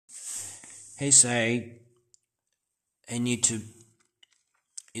He said he need to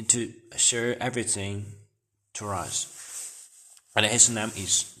share everything to us, and his name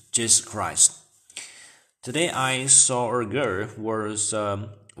is Jesus Christ. Today I saw a girl was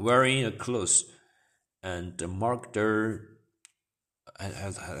wearing a clothes and the mark the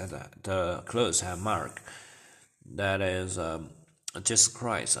clothes had mark that is Jesus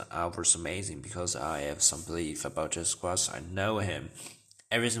Christ. I was amazing because I have some belief about Jesus Christ. I know him.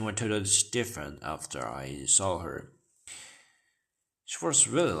 Everything was totally different after I saw her. She was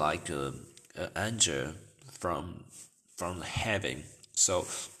really like an angel from heaven. So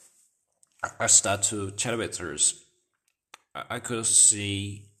I started to chat with her. I could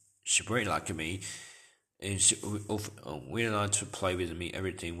see she really liked me, and she really liked to play with me.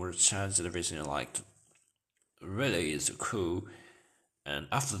 Everything was chance and everything I liked. Really is cool. And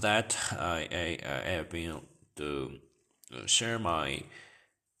after that, I have been to share my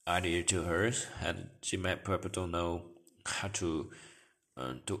idea to her, and she might probably don't know how to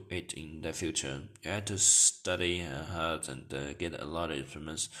do it in the future. You have to study hard and get a lot of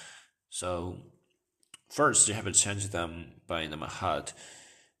instruments. So first, you have to change them by them hard,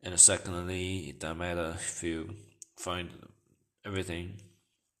 and secondly, it doesn't matter if you find everything.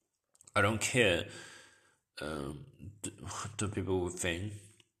 I don't care. Do people would think?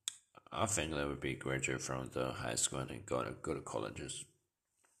 I think that would be graduate from the high school and go to colleges,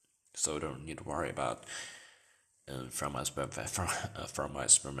 so don't need to worry about from my from my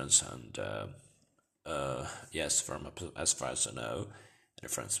experiments and yes, from as far as I know, the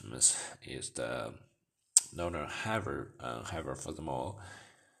experiments is the no Harvard for them all.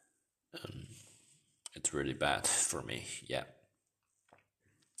 It's really bad for me. Yeah,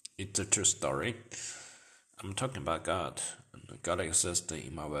 it's a true story. I'm talking about God. God exists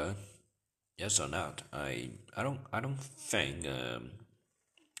in my world. Yes or not? I don't think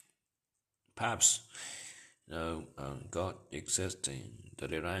perhaps no God exists in the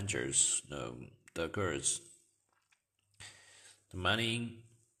little angels, no the girls. The money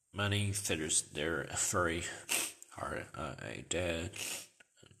figures they're very hard.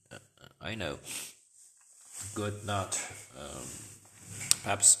 I know good not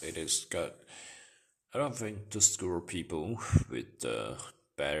perhaps it is good. I don't think to score people with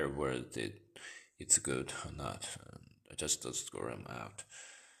better word it's good or not. Just to score them out.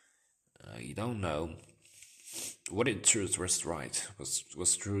 You don't know what is truth was right,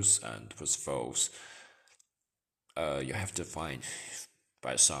 was truth and was false. You have to find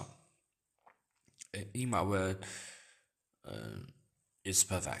by yourself. In my word, it's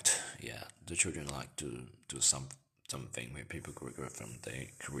perfect. Yeah, the children like to do something where people graduate from their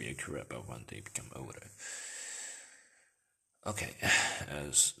career, but when they become older. Okay,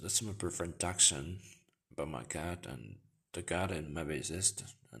 as that's my brief introduction about my God and the God it maybe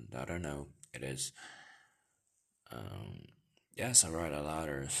exists, and I don't know it is. Yes, I write a lot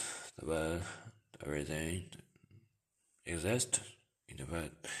of the word, everything exists in the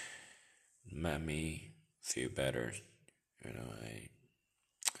word made me feel better. I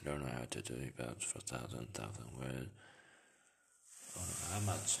don't know how to do it about for thousand words. How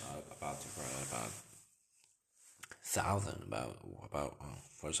much about to write about thousand about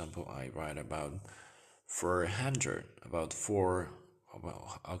for example I write about 400 about four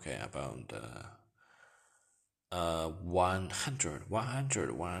about okay about 100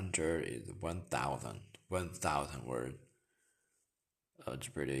 is 1000 word. It's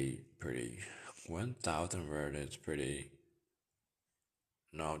pretty 1000 word is pretty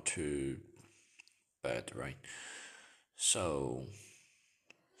not too bad, right? So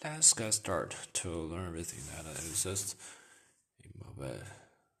let's get started to learn everything that exists in my bed.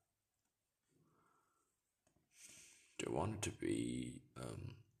 Do you want it to be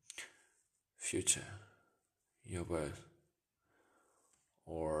future in your bed,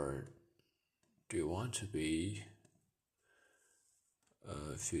 or do you want to be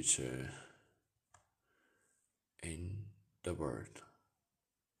future in the world?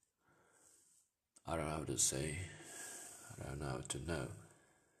 I don't know how to say. I don't know how to know,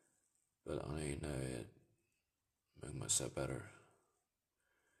 but only know it make myself better.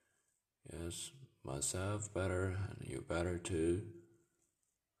 Yes, myself better, and you better too,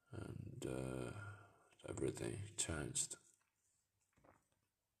 and everything changed.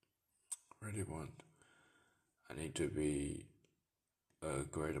 Really want. I need to be a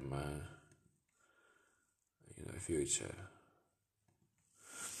greater man in the future.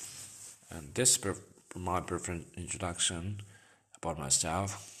 And this is my brief introduction about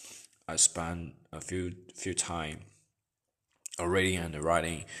myself. I spent a few time reading and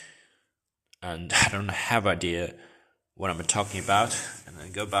writing, and I don't have idea what I'm talking about. And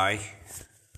then goodbye.